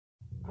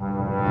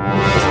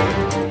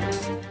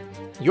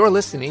You're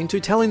listening to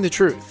Telling the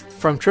Truth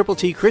from Triple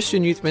T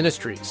Christian Youth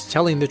Ministries,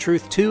 telling the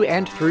truth to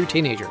and through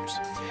teenagers.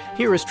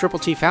 Here is Triple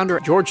T founder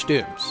George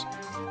Dooms.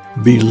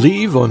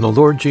 Believe on the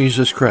Lord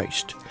Jesus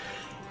Christ.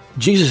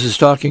 Jesus is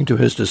talking to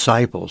his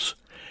disciples.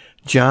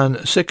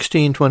 John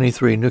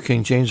 16:23, New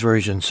King James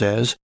Version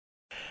says,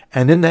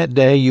 "And in that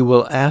day you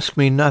will ask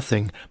me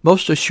nothing.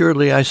 Most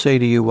assuredly I say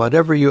to you,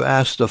 whatever you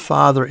ask the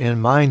Father in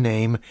my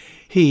name,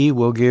 he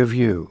will give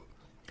you."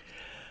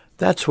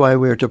 That's why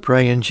we are to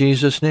pray in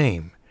Jesus'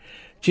 name.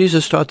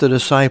 Jesus taught the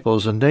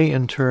disciples, and they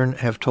in turn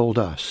have told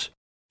us.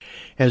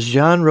 As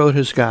John wrote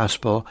his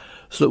gospel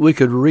so that we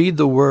could read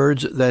the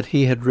words that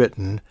he had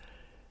written,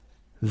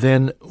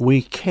 then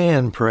we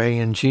can pray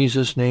in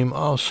Jesus' name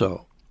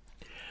also.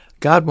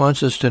 God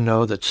wants us to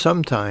know that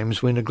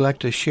sometimes we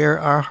neglect to share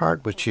our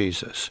heart with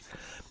Jesus,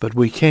 but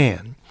we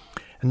can,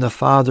 and the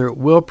Father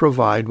will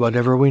provide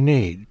whatever we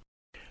need.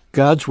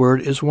 God's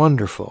word is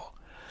wonderful.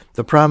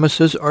 The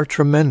promises are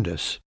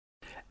tremendous,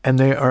 and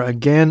they are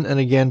again and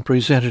again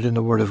presented in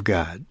the Word of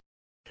God.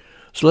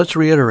 So let's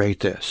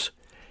reiterate this.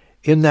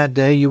 In that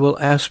day you will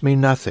ask me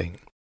nothing.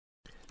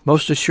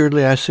 Most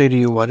assuredly I say to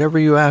you, whatever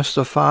you ask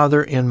the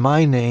Father in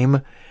my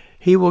name,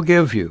 he will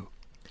give you.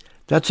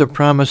 That's a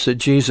promise that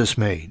Jesus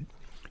made.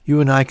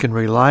 You and I can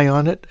rely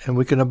on it, and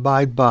we can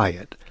abide by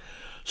it.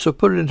 So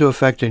put it into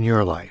effect in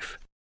your life.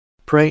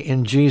 Pray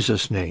in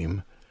Jesus'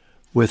 name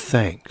with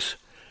thanks.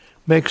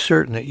 Make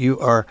certain that you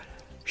are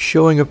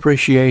showing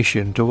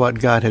appreciation to what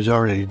God has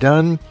already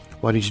done,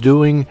 what he's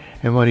doing,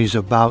 and what he's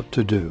about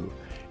to do.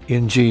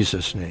 In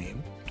Jesus'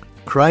 name.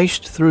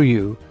 Christ, through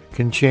you,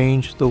 can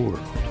change the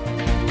world.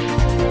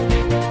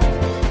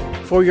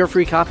 For your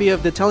free copy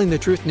of the Telling the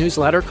Truth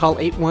newsletter, call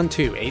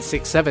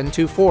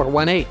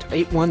 812-867-2418,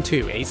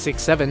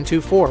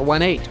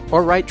 812-867-2418,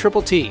 or write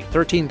Triple T,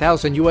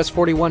 13,000 U.S.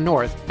 41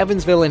 North,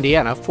 Evansville,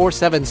 Indiana,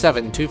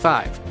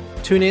 47725.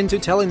 Tune in to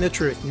Telling the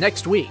Truth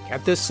next week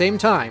at this same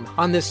time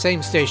on this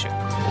same station.